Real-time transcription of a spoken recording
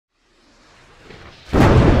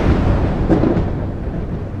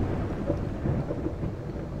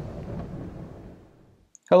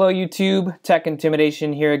Hello YouTube,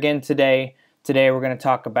 TechIntimidation here again today. Today we're going to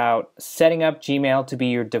talk about setting up Gmail to be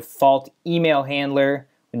your default email handler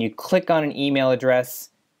when you click on an email address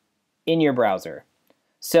in your browser.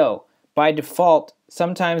 So by default,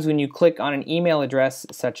 sometimes when you click on an email address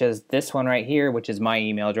such as this one right here, which is my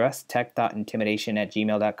email address,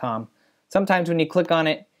 tech.intimidation@gmail.com, sometimes when you click on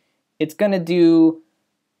it, it's going to do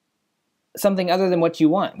something other than what you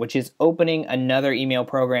want, which is opening another email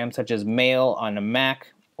program such as Mail on a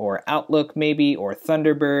Mac or Outlook maybe, or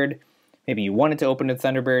Thunderbird. Maybe you want it to open to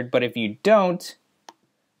Thunderbird, but if you don't,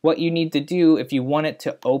 what you need to do if you want it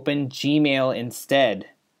to open Gmail instead,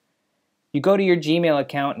 you go to your Gmail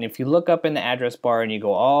account, and if you look up in the address bar and you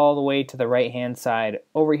go all the way to the right hand side,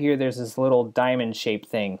 over here there's this little diamond shaped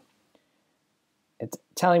thing. It's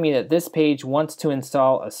telling me that this page wants to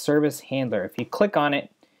install a service handler. If you click on it,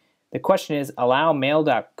 the question is allow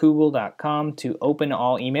mail.google.com to open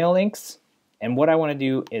all email links. And what I want to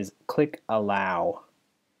do is click allow.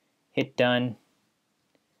 Hit done.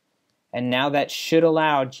 And now that should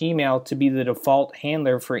allow Gmail to be the default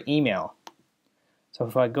handler for email. So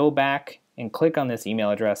if I go back and click on this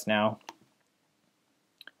email address now,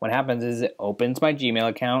 what happens is it opens my Gmail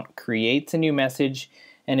account, creates a new message,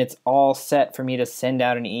 and it's all set for me to send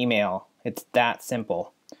out an email. It's that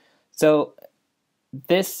simple. So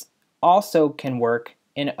this also can work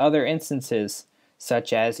in other instances,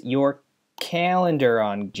 such as your calendar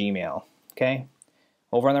on Gmail. Okay,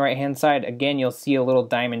 over on the right hand side again you'll see a little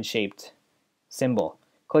diamond shaped symbol.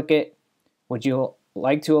 Click it. Would you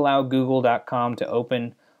like to allow google.com to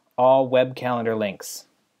open all web calendar links?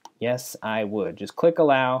 Yes, I would. Just click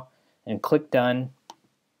allow and click done,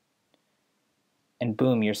 and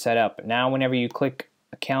boom, you're set up. Now whenever you click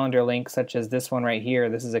a calendar link such as this one right here,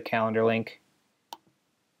 this is a calendar link,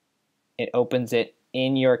 it opens it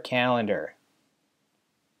in your calendar.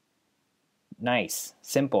 Nice,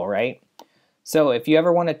 simple, right? So if you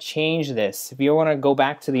ever want to change this, if you want to go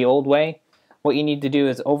back to the old way, what you need to do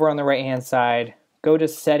is over on the right hand side, go to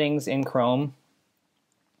settings in Chrome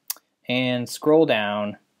and scroll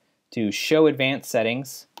down to show advanced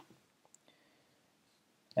settings,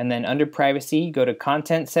 and then under privacy go to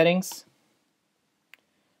content settings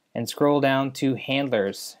and scroll down to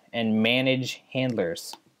handlers and manage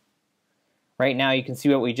handlers. Right now you can see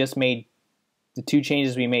what we just made. The two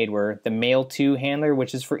changes we made were the mailto handler,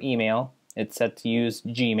 which is for email, it's set to use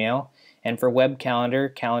Gmail, and for web calendar,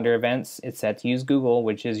 calendar events, it's set to use Google,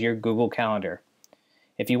 which is your Google Calendar.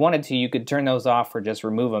 If you wanted to, you could turn those off or just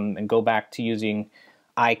remove them and go back to using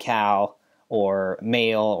iCal or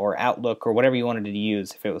Mail or Outlook or whatever you wanted to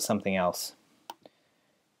use if it was something else.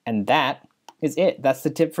 And that is it. That's the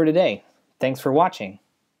tip for today. Thanks for watching.